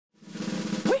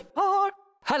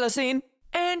Halocene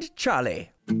and Charlie.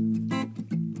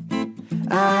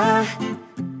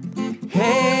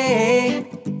 Hey,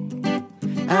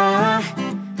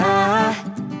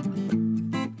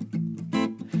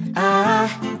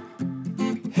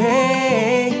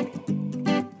 hey,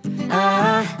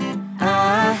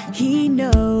 he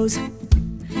knows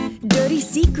dirty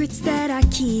secrets that I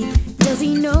keep. Does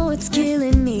he know it's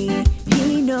killing me?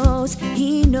 He knows,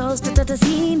 does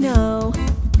he know?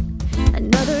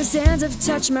 Another's hands have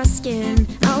touched my skin.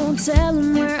 I won't tell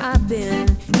him where I've been.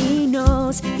 He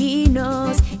knows,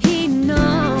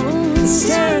 it's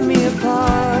tearing me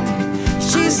apart.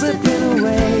 She's slipping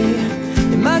away.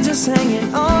 Am I just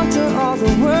hanging on to all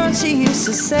the words she used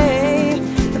to say?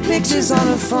 The pictures on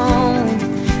her phone.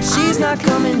 She's not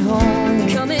coming home.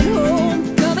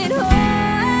 coming home.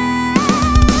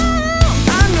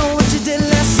 I know what you did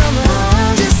last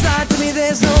summer. Just lied to me,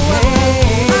 there's no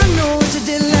way. I know what you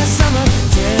did last summer.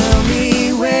 Tell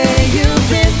me where you've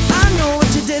been. I know what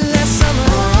you did last summer.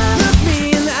 Look me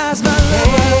in the eyes, my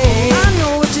lover. I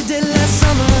know what you did last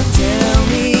summer. Tell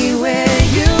me where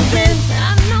you've been.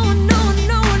 I know.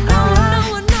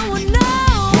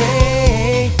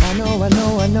 Hey, I know.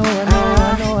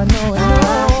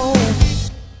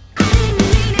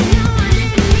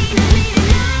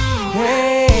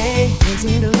 Hey, can't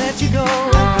seem to let you go.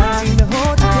 Can't seem to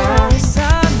hold you close. I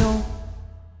know.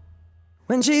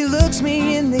 When she looks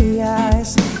me in the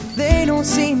eyes, they don't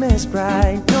seem as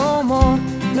bright. No more.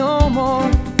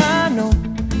 I know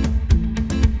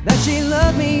that she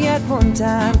loved me at one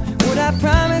time. Would I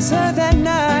promise her that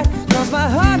night? Lost my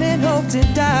heart and hope to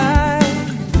die.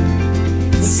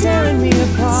 It's tearing me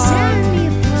apart.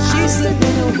 She's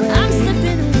slipping away. I'm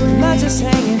slipping away. Am I just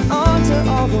hanging on to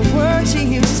all the words she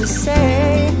used to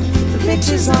say? The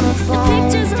pictures on her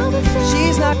phone.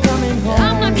 She's not coming home.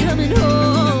 I'm not coming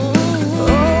home.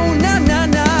 Oh, nah,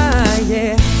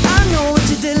 yeah. I know what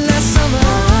you did last summer.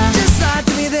 Just lied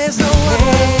to me, there's no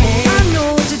way. I know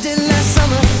what you did last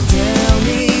summer. Tell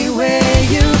me where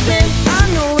you've been. I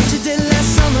know what you did last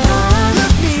summer.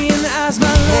 Look me in the eyes,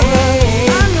 my love.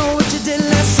 I know what you did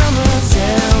last summer.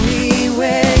 Tell me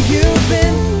where you've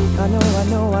been. I know.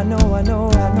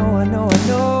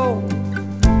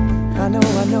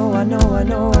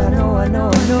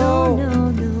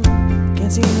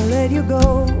 Can't seem to let you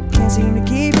go. Can't seem to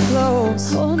keep you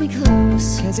close. Hold me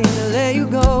close. Can't seem to let you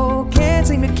go. Can't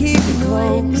seem to keep you I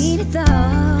close. need it Tell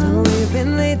though. me where you've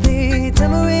been lately. Tell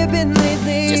me where you've been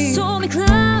lately. Just hold me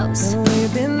close. Tell me where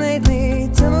you've been lately.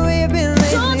 Tell me where you've been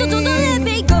lately. Don't let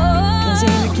me go. Can't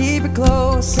seem to keep it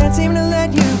close. Can't seem to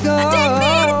let you